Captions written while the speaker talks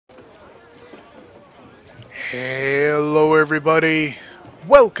Hello everybody,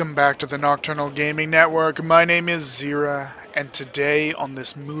 welcome back to the Nocturnal Gaming Network. My name is Xeriua, and today on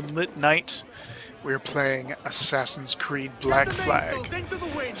this moonlit night, we're playing Assassin's Creed Black Flag.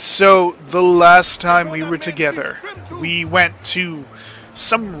 So, the last time we were together, we went to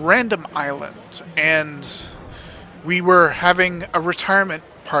some random island, and we were having a retirement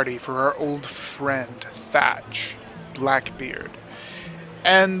party for our old friend, Thatch, Blackbeard.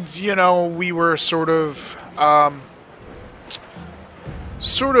 And, you know, we were sort of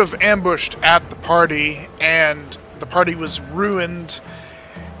ambushed at the party, and the party was ruined,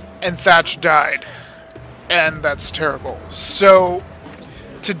 and Thatch died. And that's terrible. So,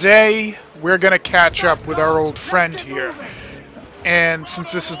 today, we're gonna catch up with our old friend here. And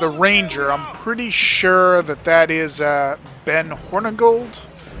since this is the Ranger, I'm pretty sure that is Ben Hornigold,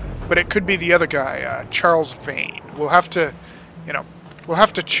 but it could be the other guy, Charles Vane. We'll have to, we'll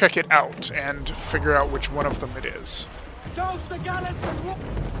have to check it out and figure out which one of them it is.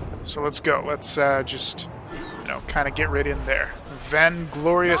 So let's go. Let's just, kind of get right in there.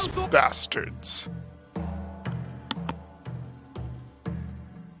 Vanglorious bastards.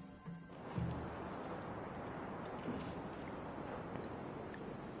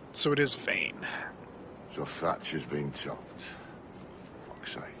 So it is Vane. So Thatch has been chopped.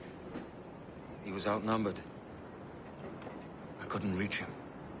 Fuck's sake. He was outnumbered. I couldn't reach him.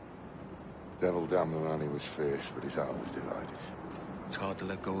 Devil damn the man, he was fierce, but his heart was divided. It's hard to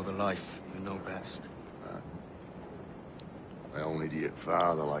let go of the life you know best. My own idiot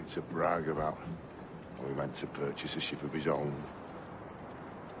father liked to brag about how he meant to purchase a ship of his own.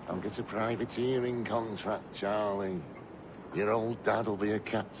 I'll get a privateering contract, Charlie. Your old dad will be a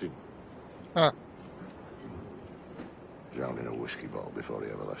captain. Huh. Drowned in a whiskey bottle before he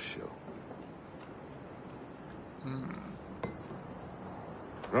ever left shore.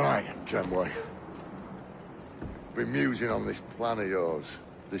 Right, Kenway. Been musing on this plan of yours.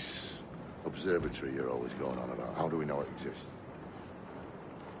 This observatory you're always going on about. How do we know it exists?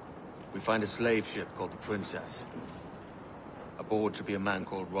 We find a slave ship called the Princess. Aboard should be a man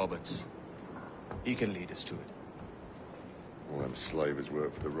called Roberts. He can lead us to it. All them slavers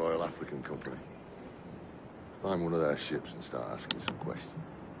work for the Royal African Company. Find one of their ships and start asking some questions.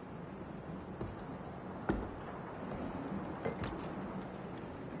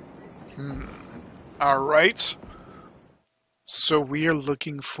 Alright. So we are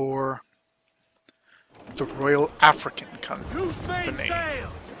looking for the Royal African Company.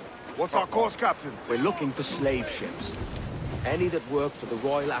 What's our course, Captain? We're looking for slave ships. Any that work for the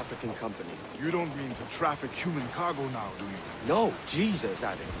Royal African Company. You don't mean to traffic human cargo now, do you? No, Jesus,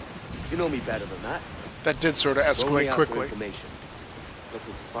 Adam. You know me better than that. That did sort of We're only escalate out for quickly. information.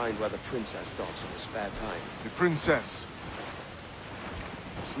 Looking to find where the Princess docks in her spare time. The Princess.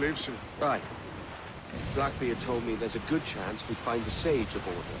 Slave ship. Right. Blackbeard told me there's a good chance we'd find the Sage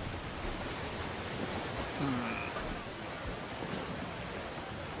aboard her.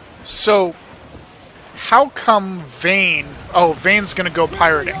 So, how come Vane... Oh, Vane's gonna go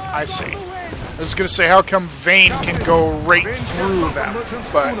pirating. I see. I was gonna say, how come Vane can go right through them?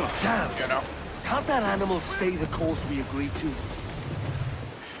 But, Can't that animal stay the course we agreed to?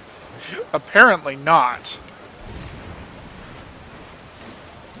 apparently not.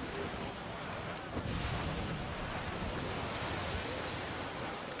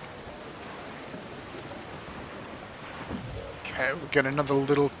 Okay, we got another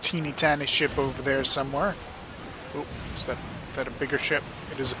little teeny-tiny ship over there somewhere. Oh, is that a bigger ship?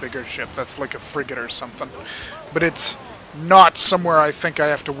 It is a bigger ship. That's like a frigate or something. But it's not somewhere I think I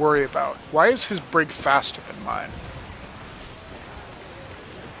have to worry about. Why is his brig faster than mine?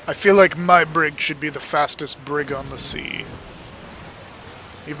 I feel like my brig should be the fastest brig on the sea.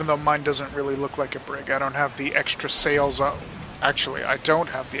 Even though mine doesn't really look like a brig. I don't have the extra sails up. Actually, I don't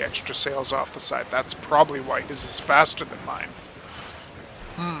have the extra sails off the side. That's probably why his is faster than mine.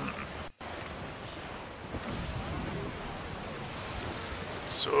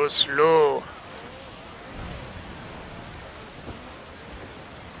 So slow.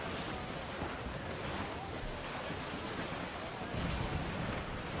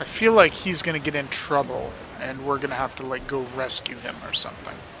 I feel like he's gonna get in trouble, and we're gonna have to, like, go rescue him or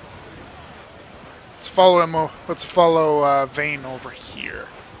something. Let's follow him. Let's follow Vane over here.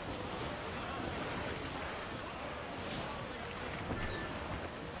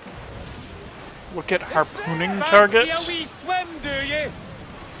 Look at harpooning target.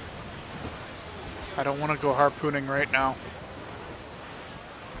 I don't want to go harpooning right now.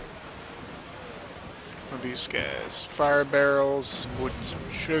 What are these guys? Fire barrels, some wood and some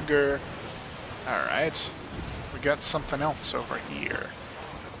sugar. Alright. We got something else over here.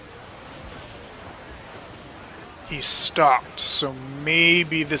 He stopped, so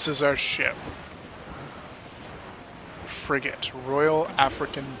maybe this is our ship. Frigate, Royal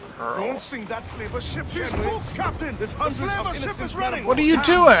African Pearl. Don't sink that slaver ship. She's boats, Captain. This slaver ship is running. What are you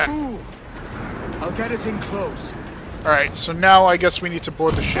doing? Ooh. I'll get us in close. Alright, so now I guess we need to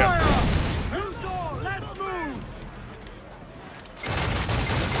board the ship. Who's all? Let's move!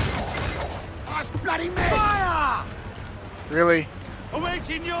 That's bloody miss! Fire! Really?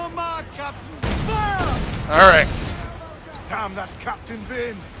 Awaiting your mark, Captain. Fire! Alright. Damn that Captain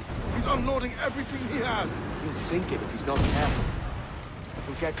Vane. He's unloading everything he has. He'll sink it if he's not careful.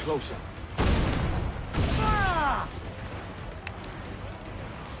 We'll get closer. Fire!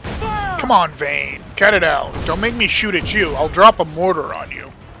 Fire! Come on, Vane. Cut it out. Don't make me shoot at you. I'll drop a mortar on you.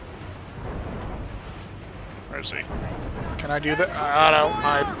 Where is he? Can I do that? I don't.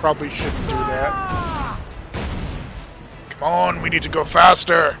 I probably shouldn't do that. Come on, we need to go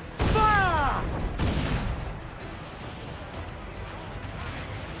faster. Fire!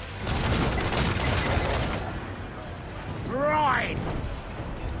 Right!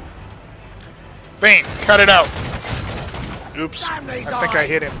 Vane, cut it out. Oops. I think I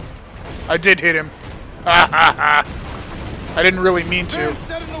hit him. I did hit him. Ha ha ha. I didn't really mean to. Vane's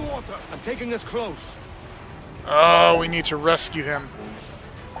dead in the water. I'm taking us close. Oh, we need to rescue him.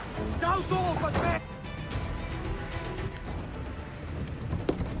 Douse all but me!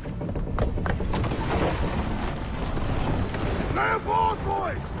 Lay aboard,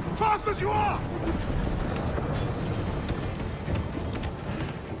 boys! Fast as you are!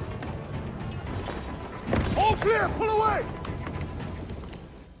 All clear! Pull away!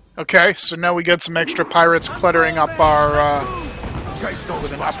 Okay, so now we get some extra pirates cluttering up our,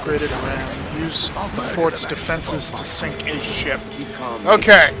 with an upgraded ram. Use the fort's defenses to sink a ship.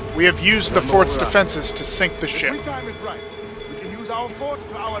 Okay, we have used the fort's defenses to sink the ship. If time is right, we can use our fort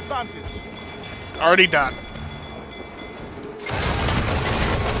to our advantage. Already done.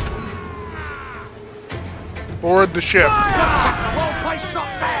 Board the ship.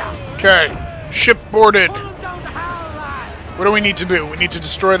 Okay, ship boarded. What do we need to do? We need to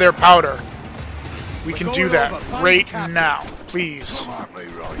destroy their powder. We can do that right now, please.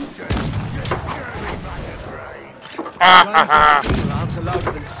 Ah, Arms are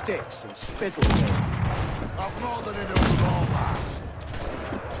louder than sticks and spittle. I've more than enough all that.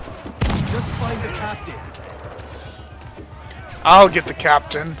 Just find the captain. I'll get the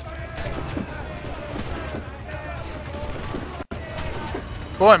captain.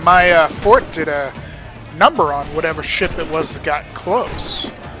 Boy, my fort did a number on whatever ship it was that got close.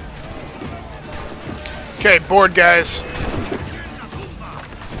 Okay, board, guys.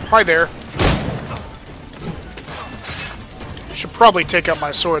 Hi there. Should probably take out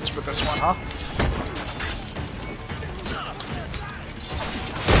my swords for this one, huh?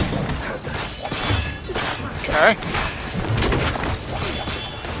 Okay.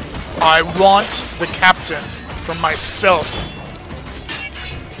 I want the captain for myself.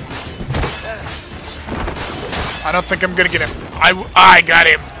 I don't think I'm gonna get him. I got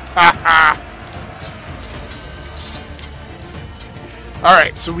him. Haha.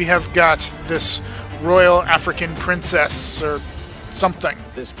 Alright, so we have got this Royal African Princess, or something.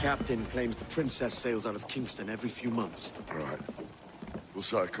 This captain claims the princess sails out of Kingston every few months. Right. We'll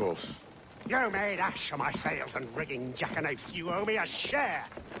set a course. You made ash of my sails and rigging, jackanapes. You owe me a share.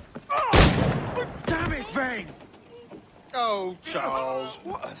 Damn it, Vane! Oh, Charles,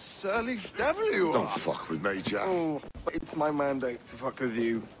 what a surly devil you Don't are. fuck with me, Jack. Oh, it's my mandate to fuck with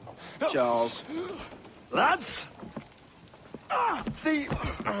you, Charles. Lads, See,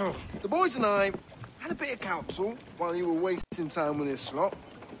 the boys and I had a bit of counsel while you were wasting time with this lot.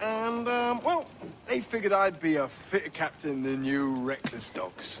 And, well, they figured I'd be a fitter captain than you reckless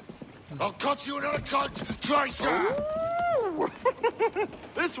dogs. I'll cut you another cunt, traitor!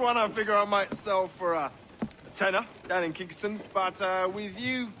 This one I figure I might sell for a tenner down in Kingston, but with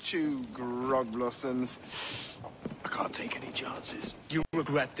you two grog blossoms, I can't take any chances. You'll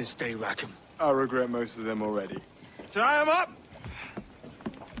regret this day, Rackham. I regret most of them already. Tie them up!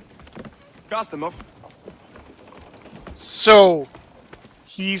 Cast them off. So,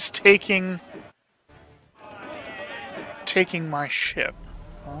 he's taking my ship.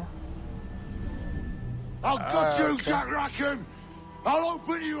 Huh? I'll gut you, okay. Jack Rackham! I'll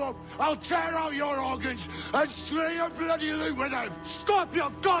open you up, I'll tear out your organs, and string your bloody loot with them! Stop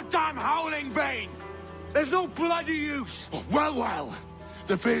your goddamn howling, Vane! There's no bloody use! Well, well,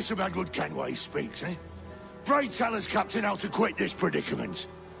 the fearsome Edward Kenway speaks, eh? Pray tell us, Captain, how to quit this predicament.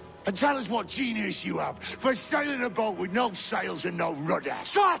 And tell us what genius you have for sailing a boat with no sails and no rudder.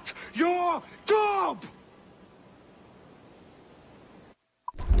 Shut your gob!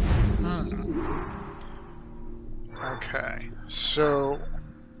 Okay, so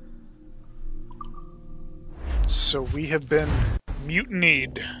we have been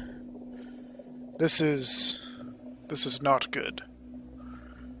mutinied. This is not good.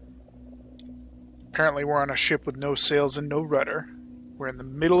 Apparently we're on a ship with no sails and no rudder. We're in the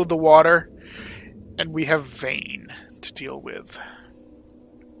middle of the water, and we have Vane to deal with.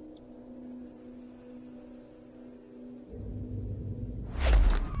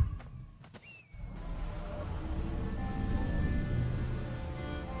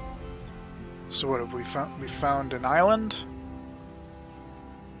 So what have we found? We found an island.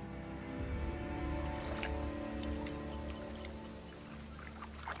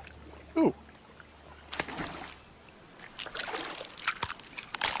 Ooh.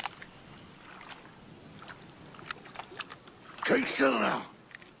 Keep still now.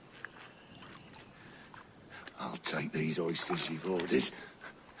 I'll take these oysters you've ordered.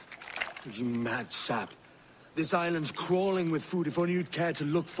 You mad sap. This island's crawling with food if only you'd care to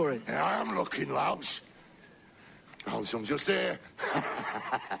look for it. Yeah, I am looking, lads. Found some just here.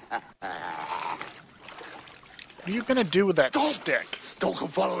 What are you gonna do with that stick? Don't come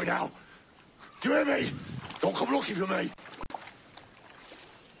following now. Do you hear me? Don't come looking for me.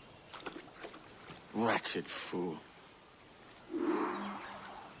 Wretched fool.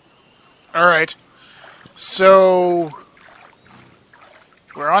 Alright. So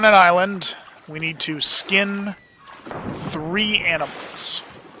we're on an island. We need to skin 3 animals.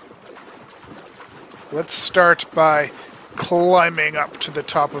 Let's start by climbing up to the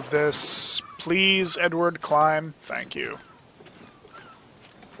top of this. Please, Edward, climb. Thank you.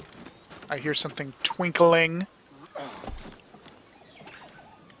 I hear something twinkling.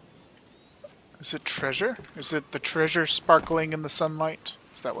 Is it treasure? Is it the treasure sparkling in the sunlight?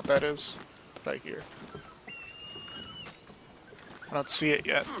 Is that what that is? That I hear. I don't see it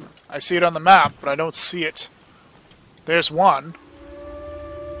yet. I see it on the map, but I don't see it. There's one.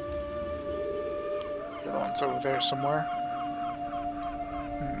 The other one's over there somewhere.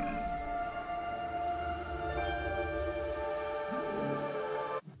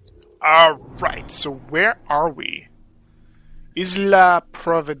 Alright, so where are we? Isla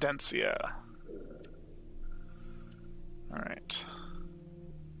Providencia. Alright.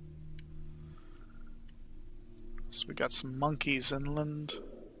 So we got some monkeys inland.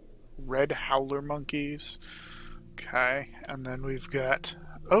 Red howler monkeys. Okay, and then we've got,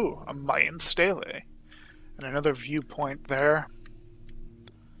 oh, a Mayan stele. And another viewpoint there.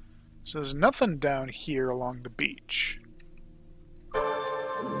 So there's nothing down here along the beach.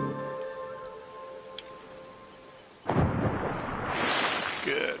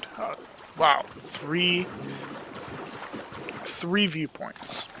 Good. Wow, three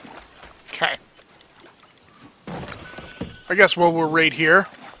viewpoints. Okay. I guess while we're right here,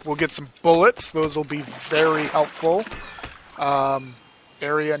 we'll get some bullets. Those will be very helpful.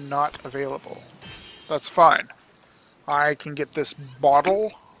 Area not available. That's fine. I can get this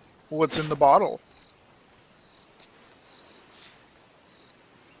bottle. What's in the bottle?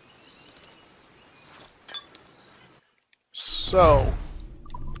 So,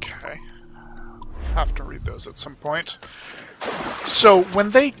 okay. Have to read those at some point. So,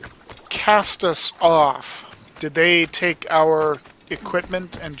 when they cast us off, did they take our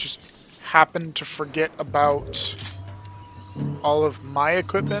equipment and just happen to forget about all of my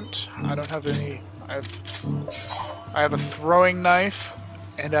equipment? I don't have any. I have a throwing knife,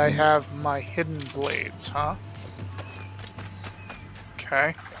 and I have my hidden blades, huh?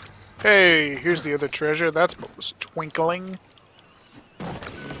 Okay. Hey, here's the other treasure. That's what was twinkling.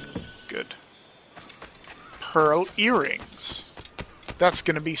 Good. Pearl earrings. That's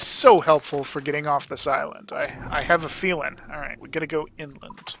going to be so helpful for getting off this island. I have a feeling. Alright, we gotta go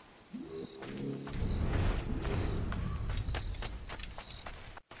inland.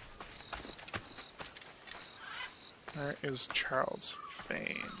 Where is Charles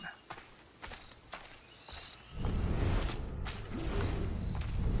Vane?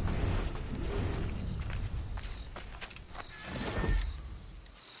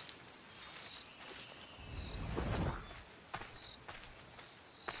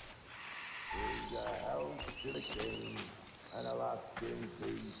 To the king and a lasting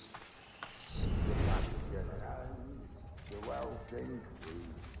peace. The bastion and the wealth increase.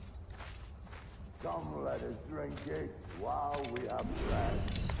 Come, let us drink it while we have bread.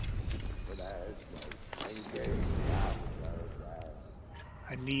 For there's no drinking after bread.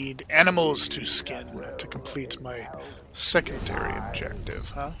 I need animals to skin to complete my secondary objective,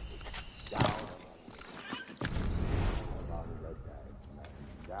 huh?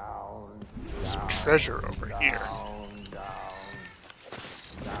 Some treasure over here.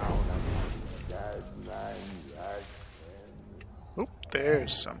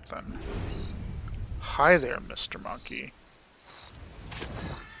 there's something. Hi there, Mr. Monkey.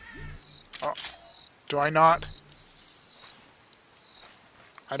 Oh, do I not?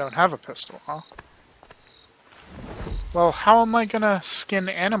 I don't have a pistol, huh? Well, how am I gonna skin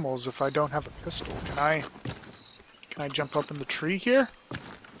animals if I don't have a pistol? Can I jump up in the tree here?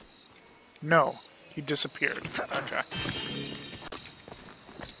 No, he disappeared. Okay.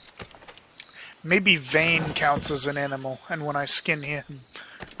 Maybe Vane counts as an animal, and when I skin him,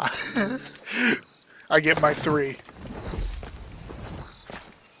 I get my 3.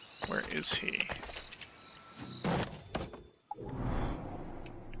 Where is he?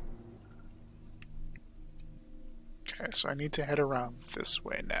 Okay, so I need to head around this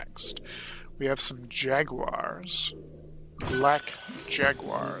way next. We have some jaguars. Black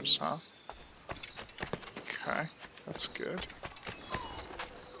jaguars, huh? Okay, that's good.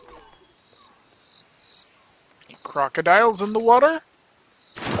 Any crocodiles in the water?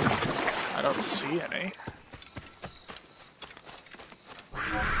 I don't see any.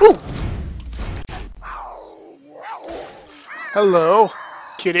 Ooh! Hello,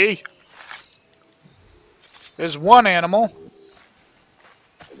 kitty. There's one animal.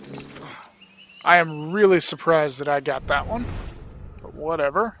 I am really surprised that I got that one. But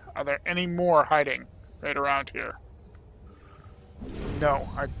whatever. Are there any more hiding right around here? No,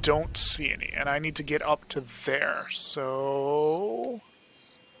 I don't see any. And I need to get up to there. So...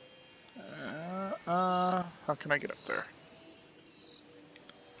 how can I get up there?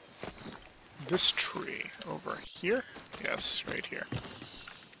 This tree over here? Yes, right here.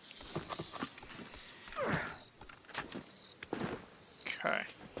 Okay.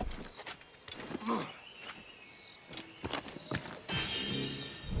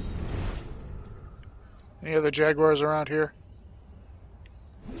 Any other jaguars around here?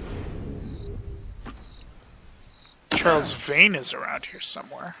 Charles Vane is around here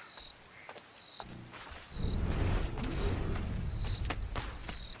somewhere.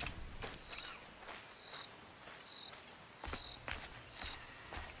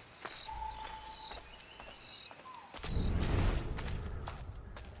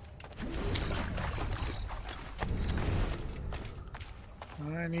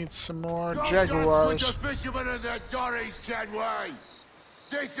 I need some more jaguars. With the fishermen and their dories, Kenway.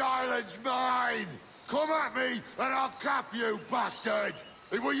 This island's mine. Come at me, and I'll cap you, bastard.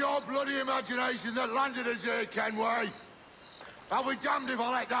 It was your bloody imagination that landed us here, Kenway. I'll be damned if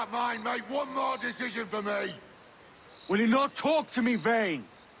I let that mind make one more decision for me. Will you not talk to me, Vane?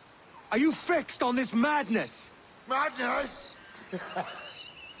 Are you fixed on this madness? Madness?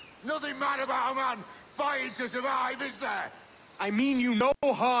 Nothing mad about a man fighting to survive, is there? I mean you no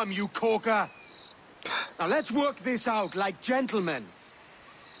harm, you corker. Now let's work this out like gentlemen.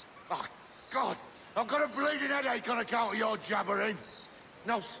 Oh, God, I've got a bleeding headache on account of your jabbering.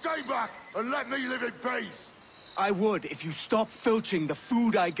 Now stay back and let me live in peace. I would if you stop filching the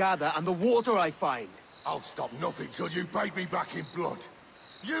food I gather and the water I find. I'll stop nothing till you paid me back in blood.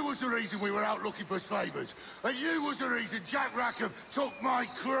 You was the reason we were out looking for slavers, and you was the reason Jack Rackham took my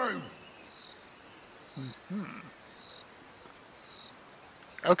crew.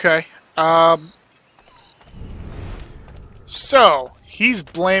 Okay. So, he's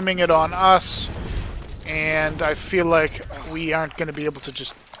blaming it on us, and I feel like we aren't going to be able to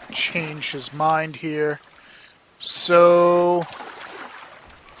just change his mind here. So,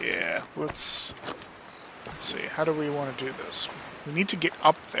 yeah, let's see. How do we want to do this? We need to get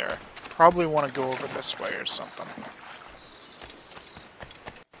up there. Probably want to go over this way or something.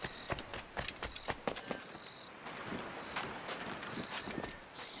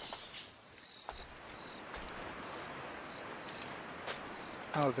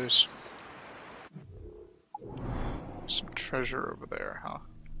 Oh, there's some treasure over there, huh?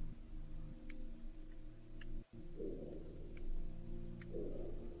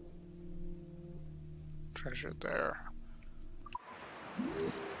 Treasure there.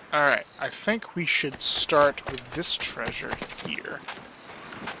 Alright, I think we should start with this treasure here.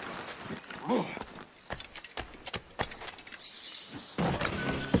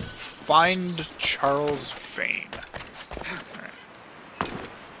 Find Charles Vane.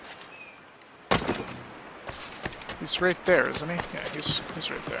 He's right there, isn't he? Yeah,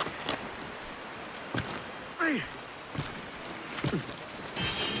 he's right there.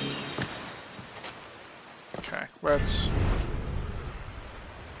 Okay, let's...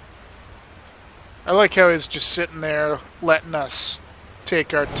 I like how he's just sitting there, letting us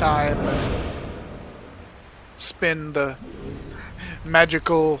take our time and spin the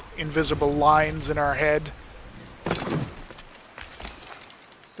magical, invisible lines in our head.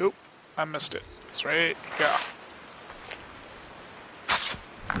 Oop, I missed it. It's right, yeah.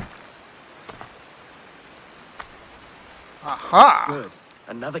 Aha! Good.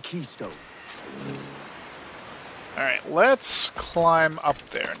 Another keystone. Alright, let's climb up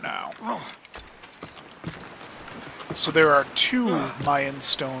there now. So there are 2 Mayan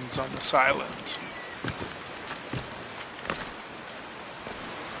stones on this island.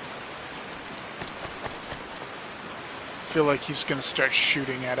 I feel like he's gonna start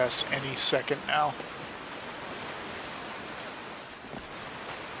shooting at us any second now.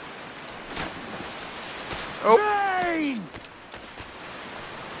 Oh! Vane!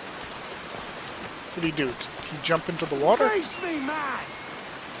 What did he do? Did he jump into the water? Face me, man!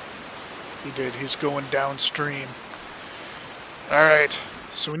 He did. He's going downstream. Alright,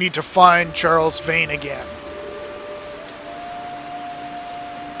 so we need to find Charles Vane again.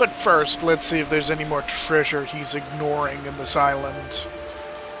 But first, let's see if there's any more treasure he's ignoring in this island.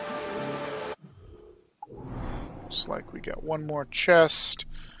 Looks like we got one more chest.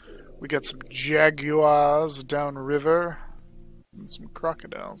 We got some jaguars downriver. And some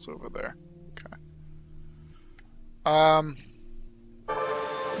crocodiles over there. Okay.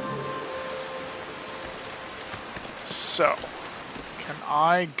 So, can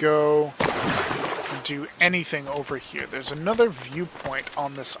I go and do anything over here? There's another viewpoint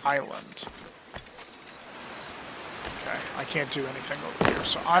on this island. Okay, I can't do anything over here,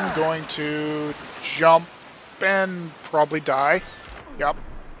 so I'm going to jump and probably die. Yep.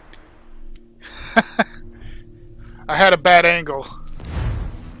 I had a bad angle.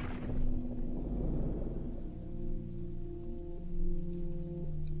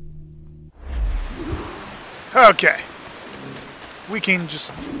 Okay. We can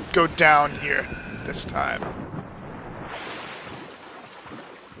just go down here this time.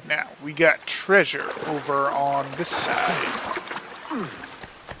 Now, we got treasure over on this side.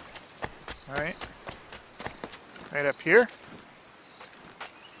 Right? Right up here.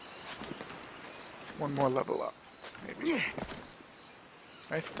 One more level up, maybe.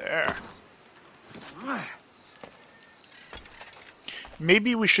 Right there.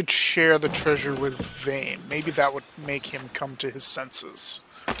 Maybe we should share the treasure with Vane. Maybe that would make him come to his senses.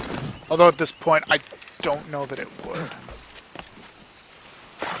 Although at this point, I don't know that it would.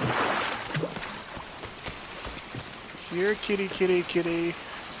 Here, kitty, kitty, kitty.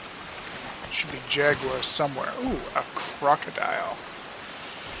 Should be jaguar somewhere. Ooh, a crocodile.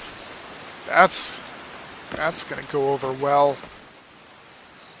 That's gonna go over well.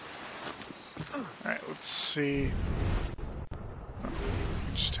 Alright, let's see.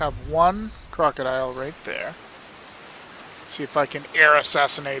 Just have one crocodile right there. Let's see if I can air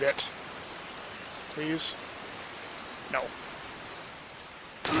assassinate it. Please? No.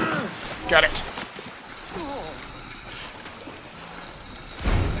 Got it.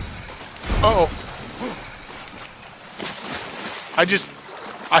 Uh-oh.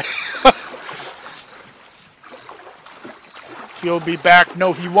 He'll be back.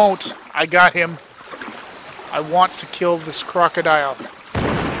 No, he won't. I got him. I want to kill this crocodile.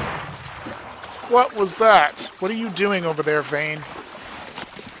 What was that? What are you doing over there, Vane?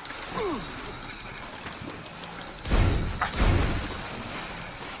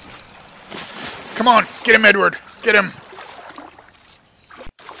 Come on, get him, Edward. Get him.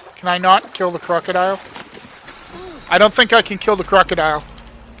 Can I not kill the crocodile? I don't think I can kill the crocodile.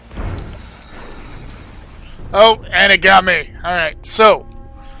 Oh, and it got me. Alright, so.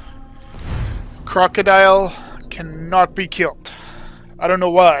 Crocodile cannot be killed. I don't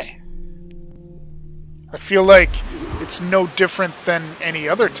know why. I feel like it's no different than any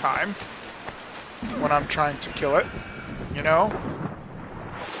other time when I'm trying to kill it, you know?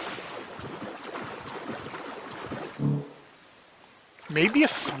 Maybe a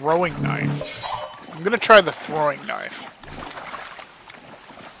throwing knife. I'm gonna try the throwing knife.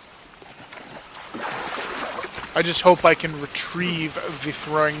 I just hope I can retrieve the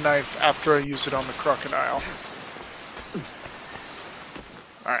throwing knife after I use it on the crocodile.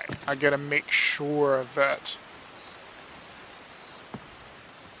 Alright, I gotta make sure that...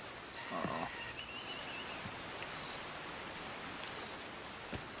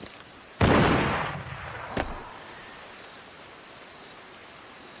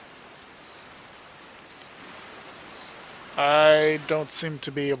 I don't seem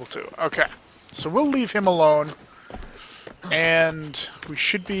to be able to. Okay, so we'll leave him alone. And we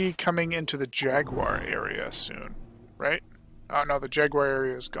should be coming into the jaguar area soon, right? Oh no, the jaguar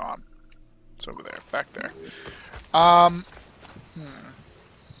area is gone. It's over there, back there. I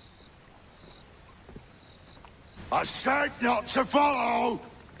said not to follow!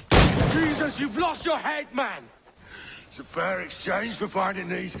 Jesus, you've lost your head, man! It's a fair exchange for finding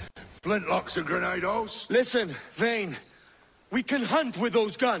these flintlocks and grenados. Listen, Vane. We can hunt with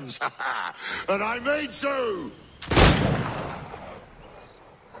those guns. And I mean to!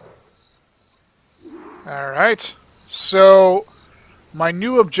 Alright. So, my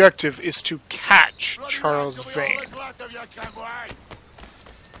new objective is to catch Charles Vane.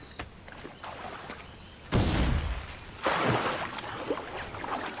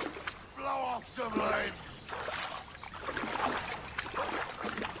 Blow off some limbs.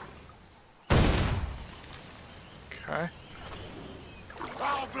 Okay.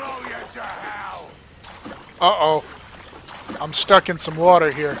 I'll blow you to hell. Uh-oh. I'm stuck in some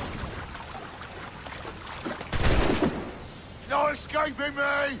water here. No escaping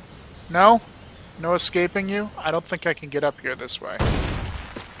me. No? No escaping you? I don't think I can get up here this way.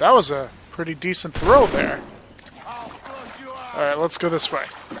 That was a pretty decent throw there. I'll flush you out. Alright, let's go this way.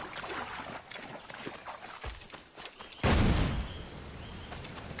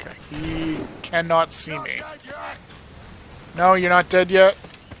 Okay, he cannot see me. No, you're not dead yet?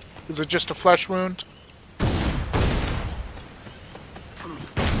 Is it just a flesh wound?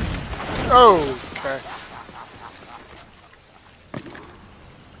 Oh, okay.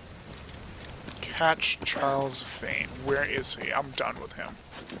 Catch Charles Vane. Where is he? I'm done with him.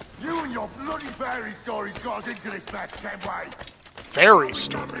 You and your bloody fairy stories got us into this mess, Kenway. Fairy If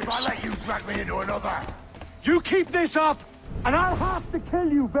stories. I let you drag me into another, You keep this up, and I'll have to kill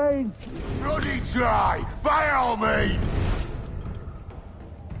you, Vane. bloody try, by all means.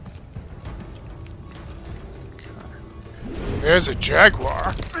 There's a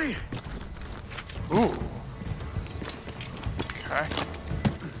jaguar. Ooh. Okay.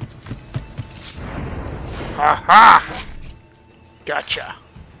 Ha-ha! Gotcha.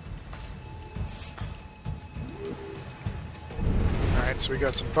 Alright, so we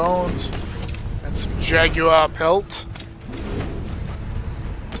got some bones and some jaguar pelt.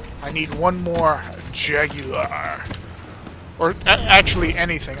 I need one more jaguar. Or actually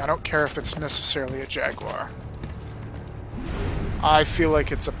anything. I don't care if it's necessarily a jaguar. I feel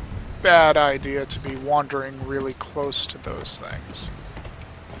like it's a bad idea to be wandering really close to those things.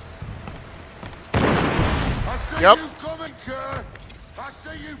 I see Yep. you coming, Kerr. I see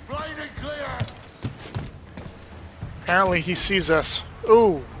you plain and clear. Apparently he sees us.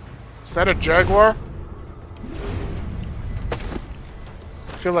 Ooh, is that a jaguar?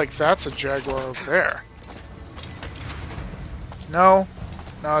 I feel like that's a jaguar over there. No,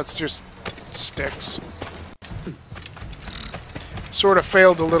 it's just sticks. Sort of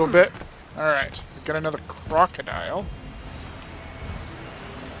failed a little bit. Alright, we got another crocodile.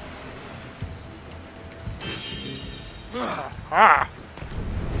 Ah!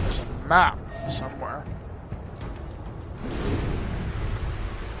 There's a map somewhere.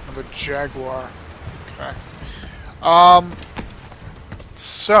 Another jaguar. Okay.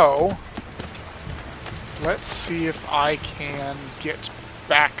 So let's see if I can get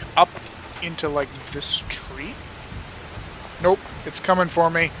back up into, like, this tree. Nope, it's coming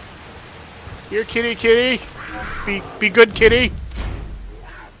for me. Here, kitty, kitty. Be good, kitty.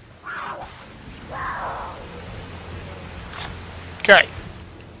 Okay.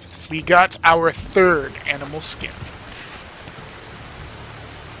 We got our third animal skin.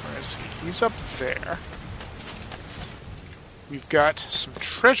 Where is he? He's up there. We've got some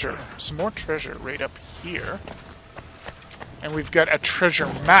treasure. Some more treasure right up here. And we've got a treasure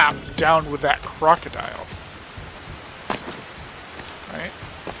map down with that crocodile. Right?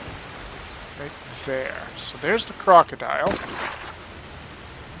 Right there. So there's the crocodile.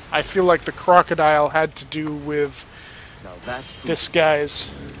 I feel like the crocodile had to do with this guy's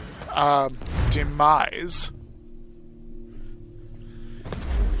demise.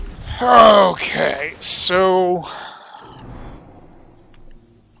 Okay, so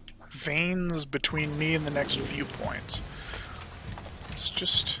Vane's between me and the next viewpoint. Let's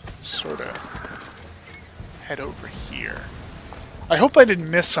just sort of head over here. I hope I didn't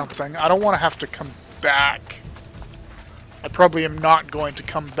miss something. I don't want to have to come back. I probably am not going to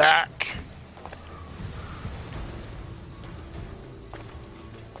come back.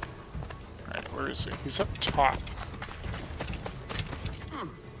 Alright, where is he? He's up top.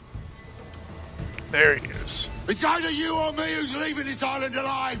 There he is. It's either you or me who's leaving this island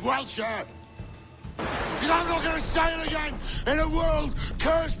alive, Welsher. Because I'm not going to sail again in a world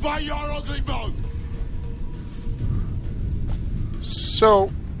cursed by your ugly boat. So,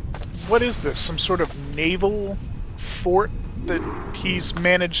 what is this? Some sort of naval fort that he's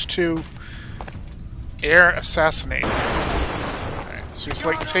managed to air assassinate? Alright, so he's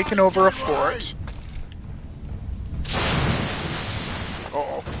like taking over a fort.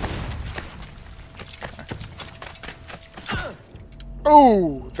 Uh-oh. Okay.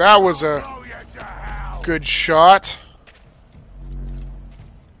 Oh, that was a good shot.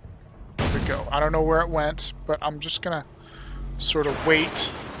 There we go. I don't know where it went, but I'm just gonna sort of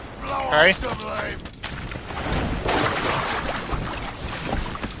wait. Okay.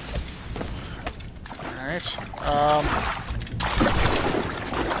 Alright.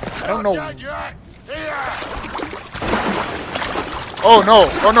 I don't know. Oh no!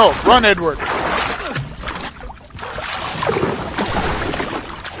 Oh no! Run, Edward!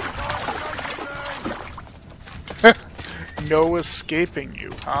 No escaping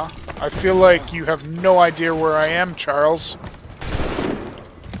you, huh? I feel like you have no idea where I am, Charles.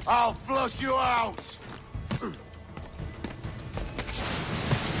 I'll flush you out!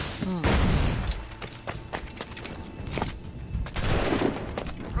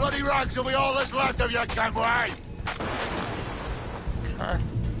 Bloody rags will be all that's left of you, Kenway! Okay.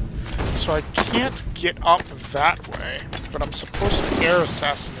 So I can't get up that way, but I'm supposed to air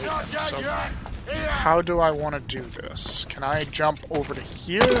assassinate him, so how do I want to do this? Can I jump over to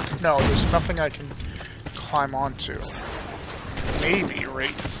here? No, there's nothing I can climb onto. Maybe right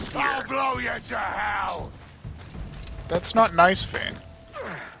here. I'll blow you to hell! That's not nice, Vane.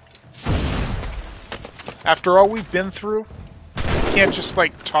 After all we've been through, you can't just,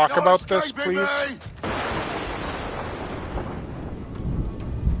 like, talk about this, please?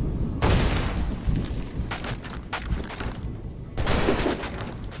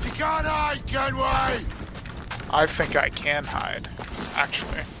 You can't hide, Kenway! I think I can hide,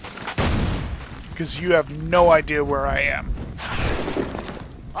 actually. Because you have no idea where I am.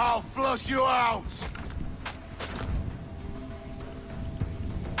 I'll flush you out!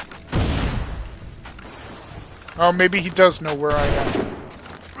 Oh, maybe he does know where I am.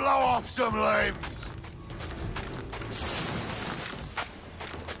 Blow off some limbs!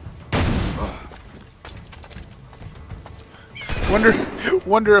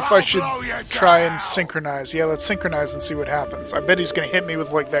 Wonder if I should try and synchronize. Yeah, let's synchronize and see what happens. I bet he's gonna hit me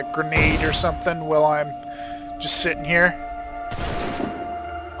with like that grenade or something while I'm just sitting here.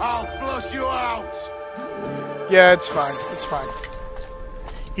 I'll flush you out! Yeah, it's fine. It's fine.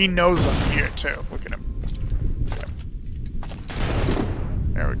 He knows I'm here too. Look at him.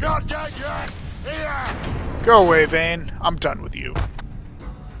 There we go. Not dead yet! Here! Go away, Vane. I'm done with you.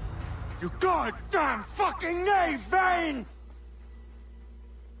 You goddamn fucking knave, Vane!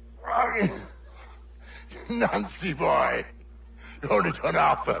 Nancy boy! You've only done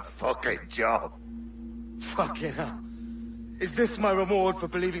half a fucking job. Fucking hell. Is this my reward for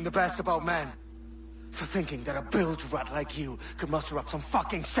believing the best about men? For thinking that a bilge rat like you could muster up some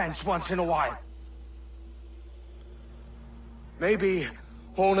fucking sense once in a while? Maybe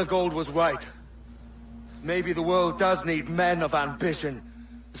Horner Gold was right. Maybe the world does need men of ambition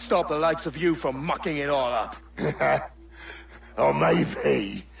to stop the likes of you from mucking it all up. Or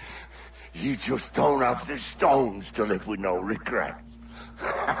maybe you just don't have the stones to live with no regrets.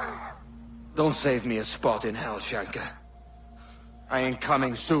 Don't save me a spot in hell, Shanker. I ain't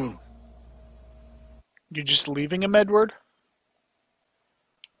coming soon. You're just leaving him, Edward?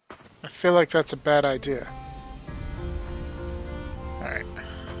 I feel like that's a bad idea. Alright.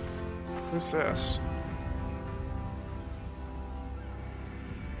 Who's this?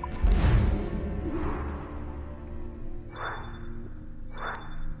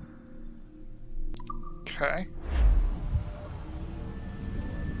 Okay.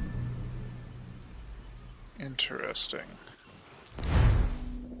 Interesting.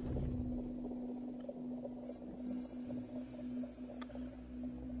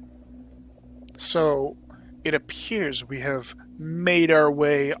 So, it appears we have made our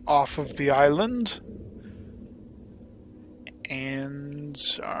way off of the island and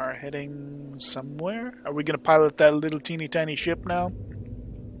are heading somewhere. Are we going to pilot that little teeny tiny ship now?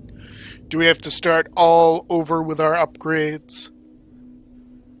 Do we have to start all over with our upgrades?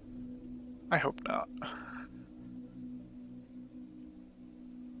 I hope not.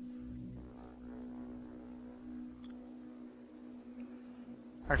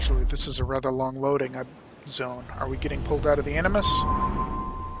 Actually, this is a rather long loading zone. Are we getting pulled out of the Animus?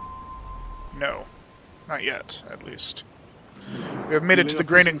 No. Not yet, at least. We have made it to the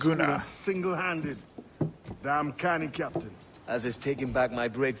Great Nguna. Single-handed. Damn canny, Captain. As is taking back my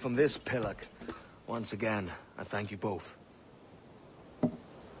break from this pillock. Once again, I thank you both.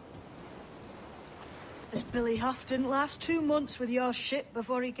 This Billy Huff didn't last 2 months with your ship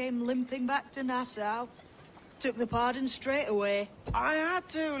before he came limping back to Nassau. Took the pardon straight away. I had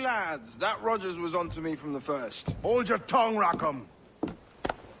to, lads. That Rogers was onto me from the first. Hold your tongue, Rackham.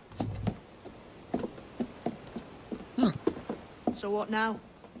 So what now?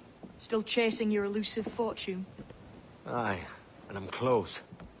 Still chasing your elusive fortune? Aye, and I'm close.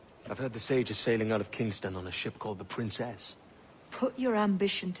 I've heard the Sage is sailing out of Kingston on a ship called the Princess. Put your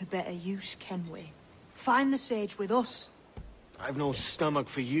ambition to better use, Kenway. Find the Sage with us. I've no stomach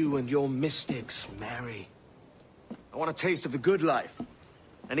for you and your mystics, Mary. I want a taste of the good life.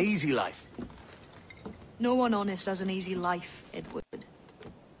 An easy life. No one honest has an easy life, Edward.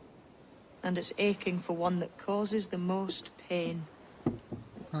 And it's aching for one that causes the most pain.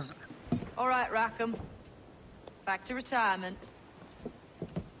 All right, Rackham. Back to retirement.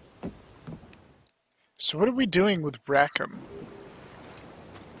 So what are we doing with Rackham?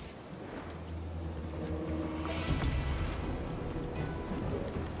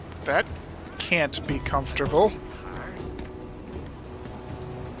 That can't be comfortable.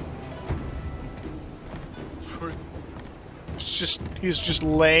 He's just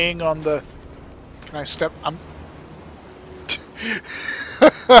laying on the... Can I step?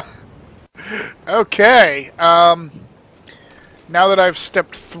 Okay. Now that I've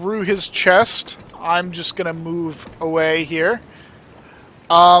stepped through his chest, I'm just gonna move away here.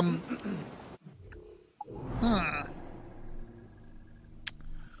 So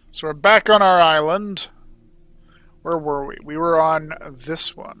we're back on our island. Where were we? We were on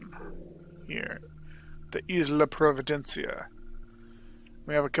this one here. The Isla Providencia.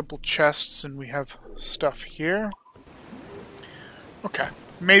 We have a couple chests and we have stuff here. Okay.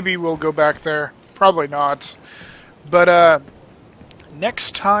 Maybe we'll go back there. Probably not. But,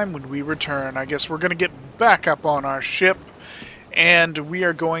 next time when we return, I guess we're going to get back up on our ship. And we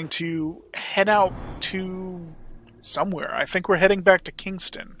are going to head out to somewhere. I think we're heading back to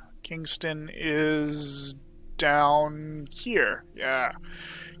Kingston. Kingston is down here. Yeah.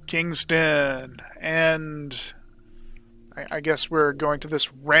 Kingston. And I guess we're going to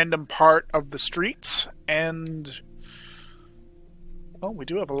this random part of the streets. And... well, we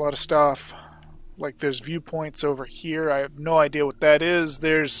do have a lot of stuff. Like, there's viewpoints over here. I have no idea what that is.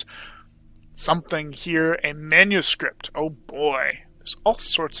 There's something here. A manuscript. Oh, boy. There's all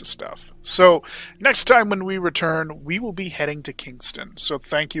sorts of stuff. So, next time when we return, we will be heading to Kingston. So,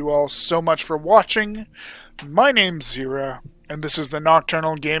 thank you all so much for watching. My name's Xeriua, and this is the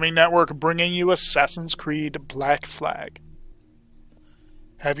Nocturnal Gaming Network bringing you Assassin's Creed Black Flag.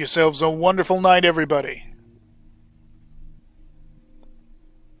 Have yourselves a wonderful night, everybody.